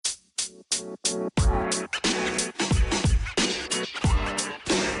A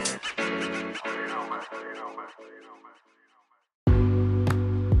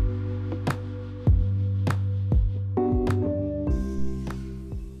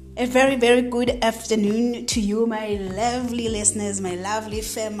very, very good afternoon to you, my lovely listeners, my lovely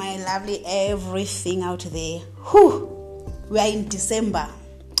fam, my lovely everything out there. Whew, we are in December,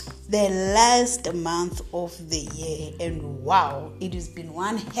 the last month of the year, and wow, it has been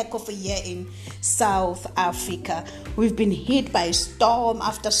one heck of a year in South Africa. We've been hit by storm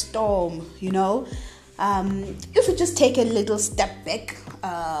after storm, If we just take a little step back,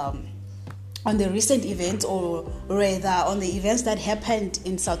 on the recent events, or rather on the events that happened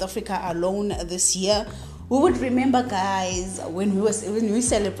in South Africa alone this year, we would remember, guys, when we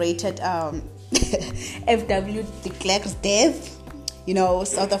celebrated FW de Klerk's death.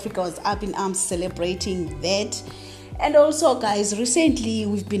 South Africa was up in arms celebrating that. And also, guys, recently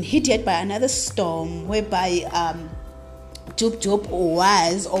we've been hit yet by another storm whereby Job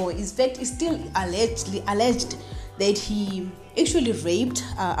was, or in fact is still alleged that he actually raped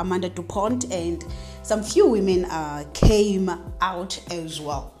Amanda DuPont, and some few women came out as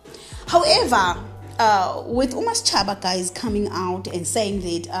well. However, with Umas Chaba, guys, coming out and saying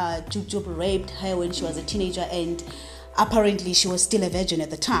that Job raped her when she was a teenager, and apparently she was still a virgin at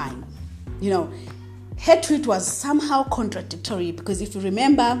the time. Her tweet was somehow contradictory, because if you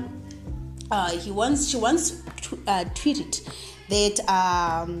remember, she once tweeted that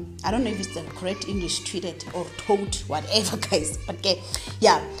I don't know if it's the correct English, tweeted or told, whatever, guys, but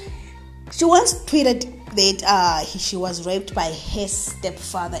yeah, she once tweeted that she was raped by her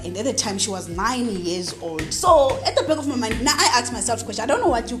stepfather, and at the time she was 9 years old. So at the back of my mind, now I asked myself a question. I don't know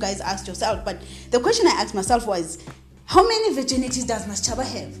what you guys asked yourself, but the question I asked myself was, how many virginities does Machaba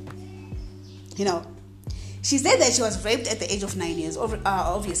have? She said that she was raped at the age of 9 years.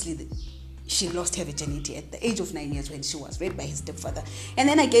 Obviously, she lost her virginity at the age of 9 years when she was raped by his stepfather. And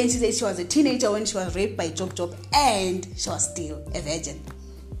then again, she said she was a teenager when she was raped by Job, and she was still a virgin.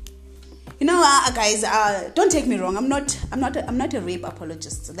 Guys, don't take me wrong. I'm not a rape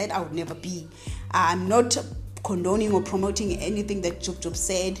apologist. That I would never be. I'm not condoning or promoting anything that Job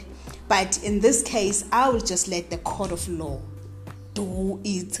said. But in this case, I will just let the court of law do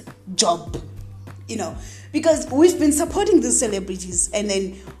its job. Because we've been supporting these celebrities and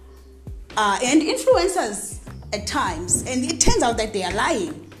influencers at times, and it turns out that they are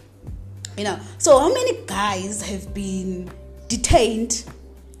lying. So how many guys have been detained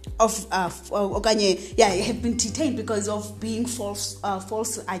have been detained because of being false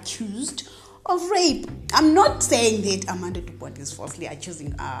accused of rape? I'm not saying that Amanda DuPont is falsely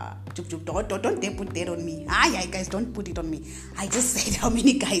accusing Job. Don't they put that on me. Guys, don't put it on me. I just said how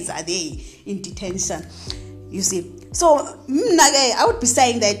many guys are there in detention. You see, so I would be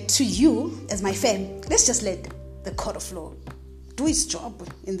saying that to you as my fan, let's just let the court of law do its job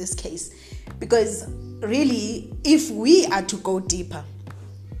in this case. Because really, if we are to go deeper,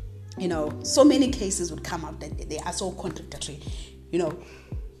 so many cases would come out that they are so contradictory.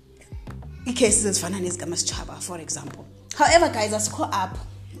 Cases as Fananis Gamas Chaba, for example. However, guys, as caught up,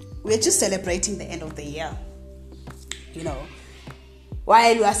 we're just celebrating the end of the year.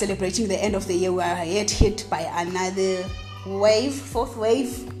 While we are celebrating the end of the year, we are yet hit by another wave, fourth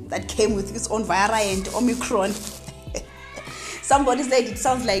wave, that came with its own variant, Omicron. Somebody said it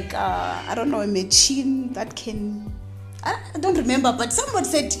sounds like, a machine that can, I don't remember, but somebody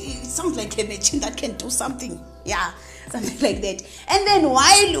said it sounds like a machine that can do something. Yeah, something like that. And then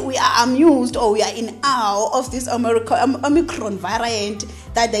while we are amused, or we are in awe of this Omicron variant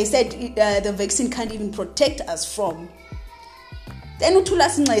that they said the vaccine can't even protect us from, then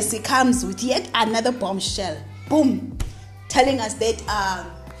Utulas Nxesi comes with yet another bombshell. Boom. Telling us that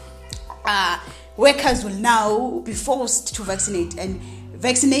workers will now be forced to vaccinate, and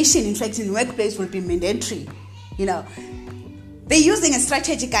vaccination, in fact, in workplace will be mandatory. They're using a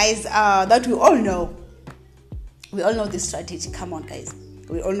strategy, guys, that we all know. We all know this strategy. Come on, guys.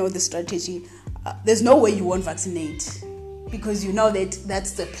 We all know this strategy. There's no way you won't vaccinate, because you know that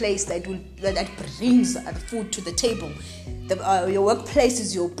that's the place that brings food to the table. Your workplace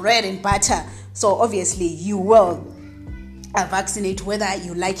is your bread and butter. So obviously you will vaccinate whether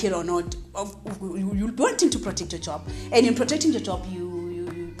you like it or not. You're wanting to protect your job. And in protecting your job,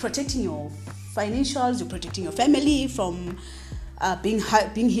 you're protecting your financials, you're protecting your family from being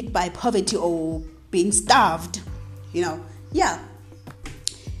hit by poverty or being starved.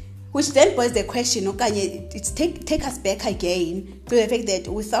 Which then poses the question, it's take us back again to the fact that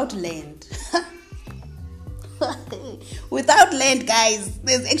without land, guys,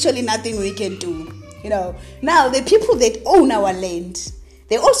 there's actually nothing we can do. Now the people that own our land,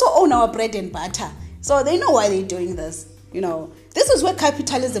 They also own our bread and butter. So they know why they're doing this. This is where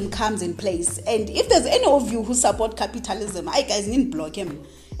capitalism comes in place. And if there's any of you who support capitalism, I guys need to block him.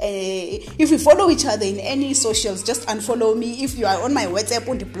 If we follow each other in any socials, just unfollow me. If you are on my WhatsApp,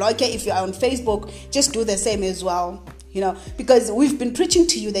 don't block it. If you are on Facebook, just do the same as well. Because we've been preaching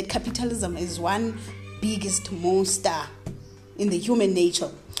to you that capitalism is one biggest monster in the human nature.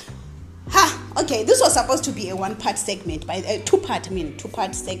 Okay, this was supposed to be a one-part segment, two-part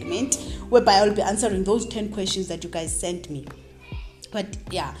segment, whereby I'll be answering those 10 questions that you guys sent me. But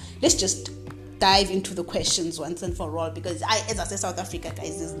yeah, let's just dive into the questions once and for all, because as I say, South Africa,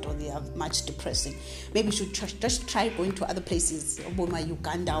 guys, isn't really much depressing. Maybe we should just try going to other places,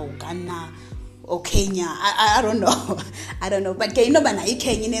 Uganda, or Kenya. I don't know. I don't know. But Kenya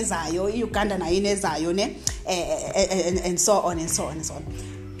inezayo, Uganda na inezayo, and so on and so on and so on.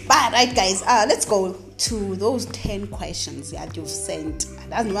 But right, guys, let's go to those 10 questions that you've sent.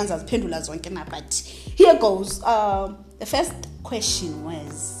 That's the ones I've pendulars on, but here goes. The first question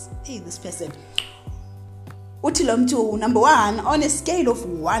was, this person. Utilomtu, number 1, on a scale of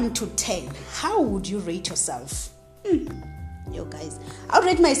 1 to 10, how would you rate yourself? Yo, guys, I'll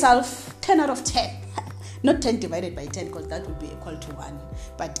rate myself 10 out of 10. Not 10 divided by 10, because that would be equal to 1.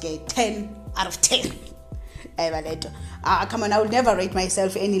 But 10 out of 10. Come on, I would never rate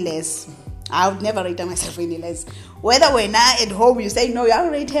myself any less. Whether when at home you say, no, I'll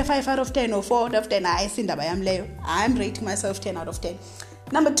rate her 5 out of 10 or 4 out of 10, I'm rating myself 10 out of 10.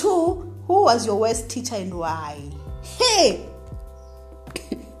 Number 2, who was your worst teacher and why? Hey!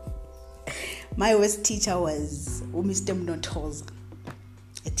 My worst teacher was Mr. Mnotoza.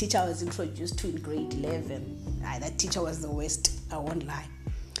 A teacher I was introduced to in grade 11. That teacher was the worst, I won't lie.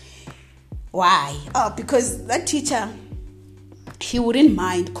 Why? Because that teacher, he wouldn't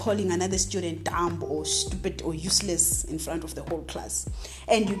mind calling another student dumb or stupid or useless in front of the whole class.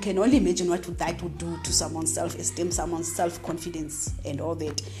 And you can only imagine what that would do to someone's self-esteem, someone's self-confidence and all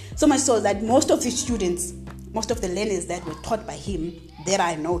that. So much so that most of the learners that were taught by him, that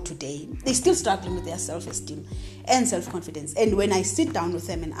I know today, they're still struggling with their self-esteem and self-confidence. And when I sit down with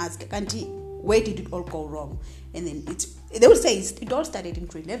them and ask, Auntie, where did it all go wrong? And then they will say it all started in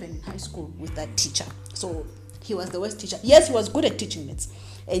grade 11 in high school with that teacher. So he was the worst teacher. Yes, he was good at teaching maths,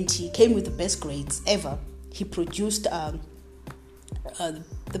 and he came with the best grades ever. He produced the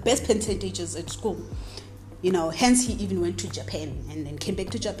best percentages at school. Hence he even went to Japan and then came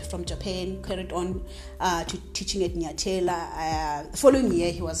back from Japan, carried on to teaching at Nyathela. The following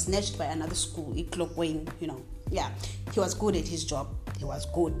year, he was snatched by another school, Eklokweni. Yeah, he was good at his job. He was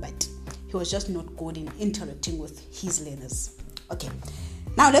good, but he was just not good in interacting with his learners. Okay,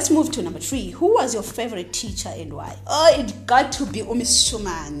 now let's move to number 3. Who was your favorite teacher and why? It got to be Miss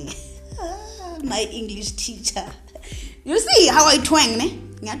Shumani, my English teacher. You see how I twang, ne?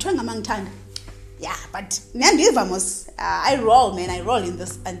 Twang among tongue. Yeah, but I roll in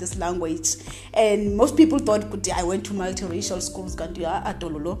this language. And most people thought I went to multiracial schools.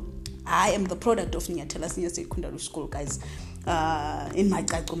 I am the product of Nyathela Senior Secondary School, guys. In my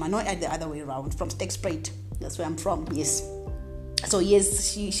Gaguma, not the other way around, from Stegspruit. That's where I'm from, yes. So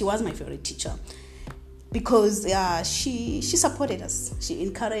yes, she was my favorite teacher because she supported us. She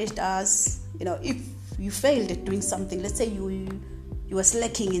encouraged us. If you failed at doing something, let's say you were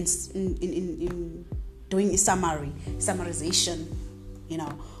slacking in doing a summarization,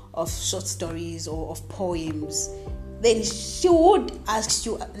 of short stories or of poems, then she would ask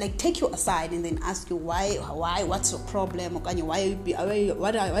you, take you aside and then ask you why, what's your problem, why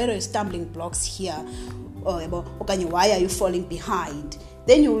are you stumbling blocks here, or why are you falling behind?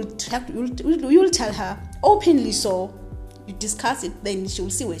 Then you will tell her openly, so you discuss it, then she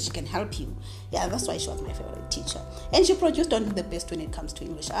will see where she can help you. Yeah, that's why she was my favorite teacher. And she produced only the best when it comes to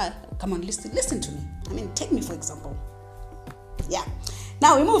English. Come on, listen to me. Take me for example. Yeah.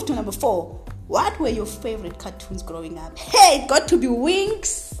 Now we move to number 4. What were your favorite cartoons growing up? Hey, it got to be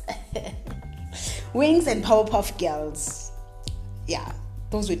Winx. Winx and Powerpuff Girls. Yeah,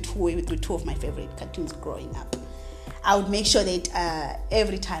 those were two of my favorite cartoons growing up. I would make sure that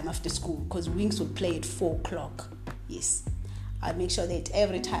every time after school, because Winx would play at 4 o'clock. Yes. I'd make sure that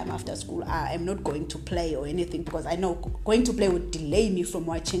every time after school, I am not going to play or anything, because I know going to play would delay me from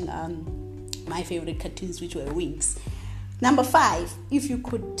watching my favorite cartoons, which were Winx. Number 5, if you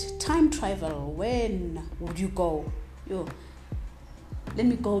could time travel, when would you go? Let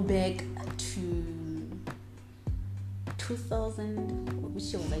me go back to 2000. Which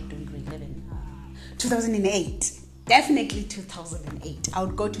year was I doing grade 11? 2008. Definitely 2008. I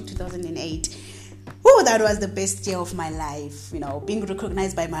would go to 2008. that was the best year of my life, being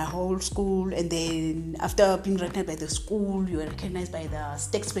recognized by my whole school. And then after being recognized by the school, you were recognized by the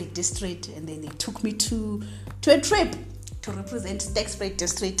Sterkspruit district. And then they took me to a trip to represent Sterkspruit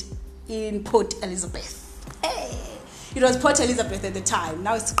district in Port Elizabeth. Hey, it was Port Elizabeth at the time.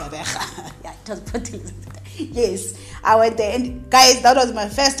 Now it's Gqeberha. Yeah, it was Port Elizabeth. Yes, I went there. And guys, that was my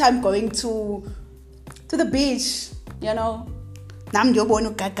first time going to the beach, and I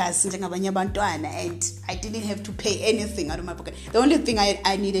didn't have to pay anything out of my pocket. The only thing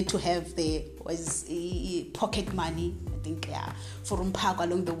I needed to have there was pocket money, I think, for park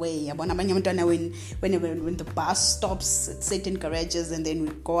along the way. When the bus stops at certain garages and then we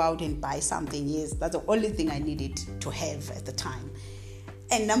go out and buy something, yes, that's the only thing I needed to have at the time.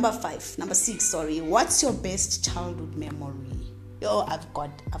 And number 6, what's your best childhood memory? I've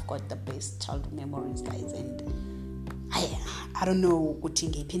got the best childhood memories, guys, and I don't know,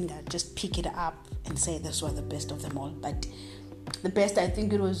 just pick it up and say this was the best of them all. But the best, I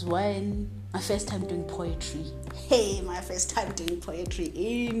think it was when my first time doing poetry. Hey, my first time doing poetry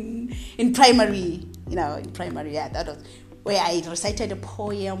in primary. In primary, that was where I recited a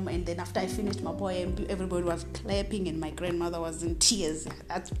poem, and then after I finished my poem, everybody was clapping, and my grandmother was in tears.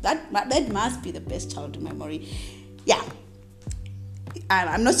 That must be the best childhood memory. Yeah.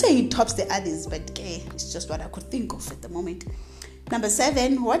 I'm not saying it tops the others, but it's just what I could think of at the moment. Number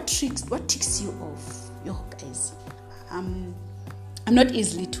 7, what ticks you off? Guys, I'm not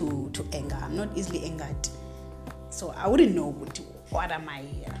easily to anger. I'm not easily angered, so I wouldn't know what am I.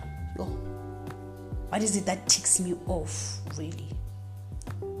 What is it that ticks me off? Really,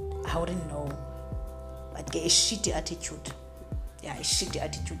 I wouldn't know. But a shitty attitude. Yeah, a shitty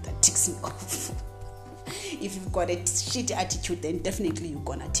attitude that ticks me off. If you've got a shitty attitude, then definitely you're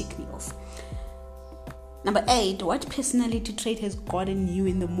gonna tick me off. Number 8, what personality trait has gotten you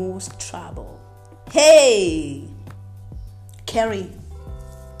in the most trouble? Hey, caring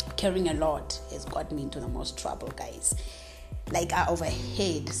a lot has got me into the most trouble, guys. Like, I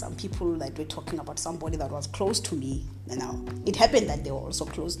overheard some people that were talking about somebody that was close to me. It happened that they were also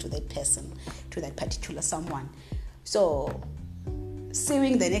close to that person, to that particular someone. So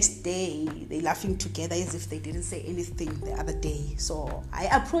seeing the next day, they laughing together as if they didn't say anything the other day. So I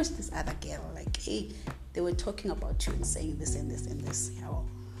approached this other girl, like, hey, they were talking about you and saying this and this and this.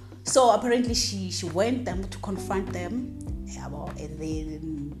 So apparently she went them to confront them, and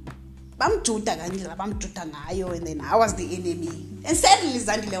then and then I was the enemy. And suddenly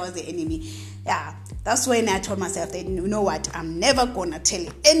Zandile was the enemy. Yeah, that's when I told myself that, you know what, I'm never gonna tell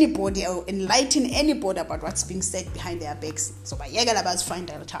anybody or enlighten anybody about what's being said behind their backs. So by Yagalabas find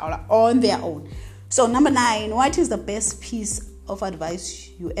out on their own. So number 9, what is the best piece of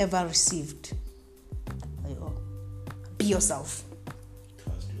advice you ever received? Be yourself.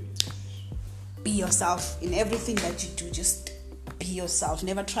 Be yourself in everything that you do. Just be yourself.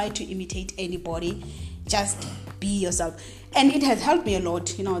 Never try to imitate anybody. Just be yourself. And it has helped me a lot.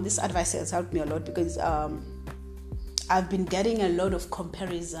 This advice has helped me a lot because I've been getting a lot of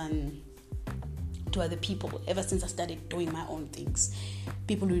comparison to other people ever since I started doing my own things.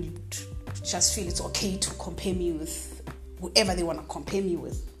 People will just feel it's okay to compare me with whoever they want to compare me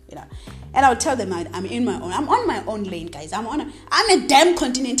with. And I'll tell them I'm on my own lane, guys. I'm a damn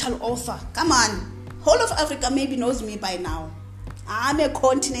continental author. Come on. Whole of Africa maybe knows me by now. I'm a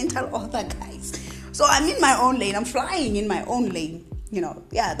continental author, guys. So I'm in my own lane. I'm flying in my own lane.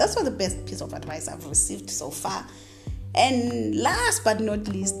 That's what the best piece of advice I've received so far. And last but not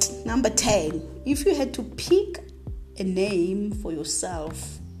least, number 10, if you had to pick a name for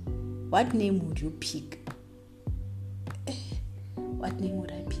yourself, what name would you pick? What name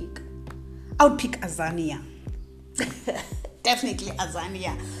would I pick? I would pick Azania. Definitely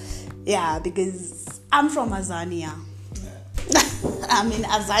Azania. Yeah, because I'm from Azania. I'm an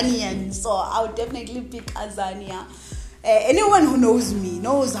Azanian, so I would definitely pick Azania. Anyone who knows me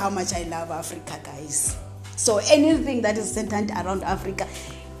knows how much I love Africa, guys. So anything that is centered around Africa,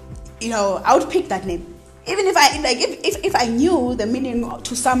 I would pick that name. Even if I knew the meaning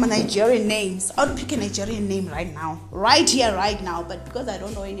to some Nigerian names, I would pick a Nigerian name right now, right here, right now. But because I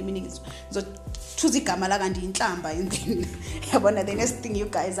don't know any meanings, so the next thing you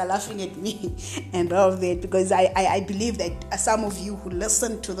guys are laughing at me and all of that, because I believe that some of you who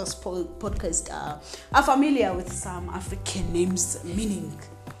listen to this podcast are familiar with some African names meaning.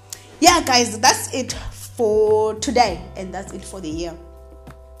 Yeah, guys, that's it for today, and that's it for the year.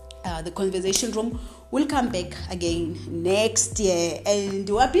 The conversation room will come back again next year, and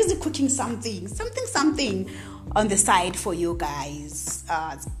we're busy cooking something on the side for you guys.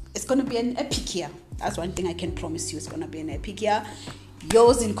 It's going to be an epic year. That's one thing I can promise you. It's going to be an epic year.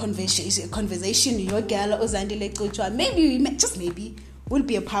 yours in conversation, your girl Uzandile Kuchwa. Maybe, just maybe, will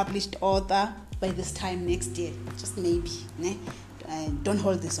be a published author by this time next year. Just maybe. Ne? Don't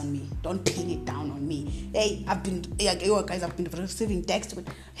hold this on me. Don't pin it down on me. Hey, you guys have been receiving text. But,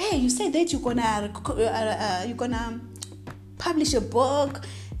 hey, you said that you're gonna publish a book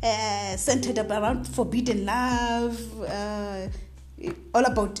centered around forbidden love, all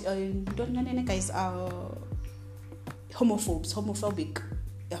about guys are homophobic.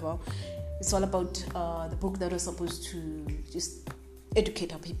 It's all about the book that was supposed to just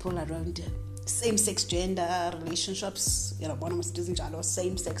educate our people around same-sex gender relationships,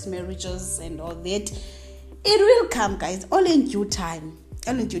 same-sex marriages and all that. It will come, guys, all in due time.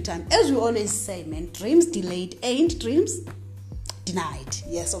 As we always say, man, dreams delayed ain't dreams denied.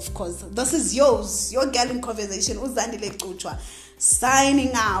 Yes, of course. This is yours, your girl in conversation, Uzandile Kuchwa,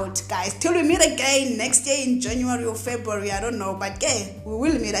 signing out, guys. Till we meet again next year in January or February, I don't know, but we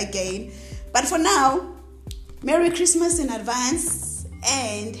will meet again. But for now, Merry Christmas in advance.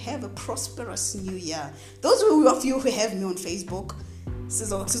 And have a prosperous new year. Those of you who have me on Facebook,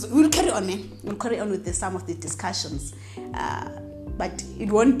 we'll carry on, man. We'll carry on with some of the discussions. But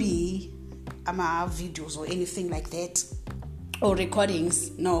it won't be videos or anything like that. Or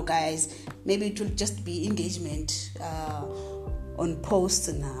recordings. No, guys. Maybe it will just be engagement on posts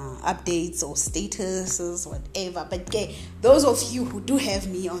and updates or statuses, whatever. But those of you who do have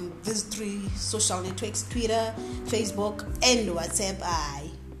me on these 3 social networks, Twitter, Facebook, and WhatsApp,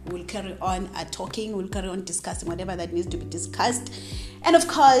 I will carry on talking, we'll carry on discussing whatever that needs to be discussed. And of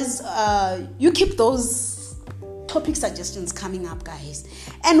course, you keep those topic suggestions coming up, guys.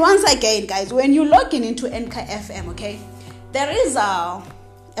 And once again, guys, when you log into Anchor FM, okay, there is a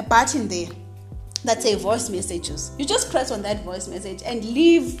button there that say voice messages. You just press on that voice message and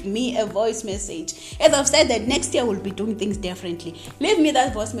leave me a voice message. As I've said that next year we'll be doing things differently. Leave me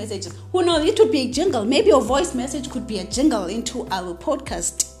that voice message. Who knows, it would be a jingle. Maybe your voice message could be a jingle into our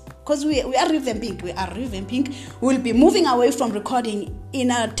podcast. Because we are revamping. We'll be moving away from recording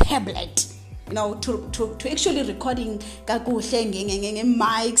in a tablet. To actually recording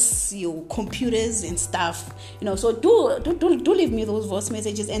mics, your computers and stuff. So do leave me those voice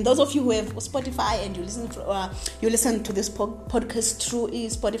messages. And those of you who have Spotify and you listen to this podcast through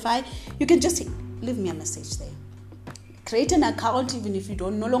Spotify, you can just leave me a message there. Create an account, even if you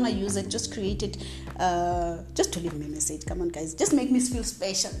don't no longer use it. Just create it, just to leave me a message. Come on, guys, just make me feel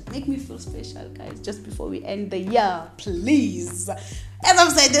special. Make me feel special, guys. Just before we end the year, please. As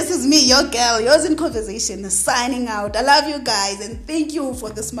I've said, this is me, your girl, yours in conversation, signing out. I love you guys and thank you for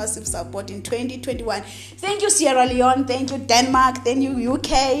this massive support in 2021. Thank you, Sierra Leone. Thank you, Denmark. Thank you,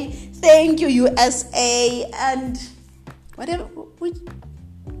 UK. Thank you, USA. And whatever,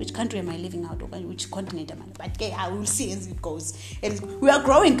 which country am I living out of? Which continent am I? But I will see as it goes. We are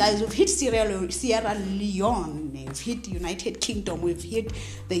growing, guys. We've hit Sierra Leone. We've hit the United Kingdom. We've hit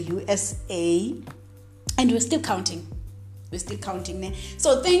the USA. And we're still counting.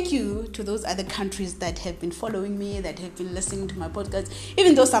 So thank you to those other countries that have been following me, that have been listening to my podcast,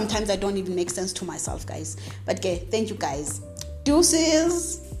 even though sometimes I don't even make sense to myself, guys. But thank you, guys.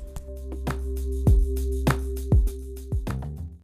 Deuces.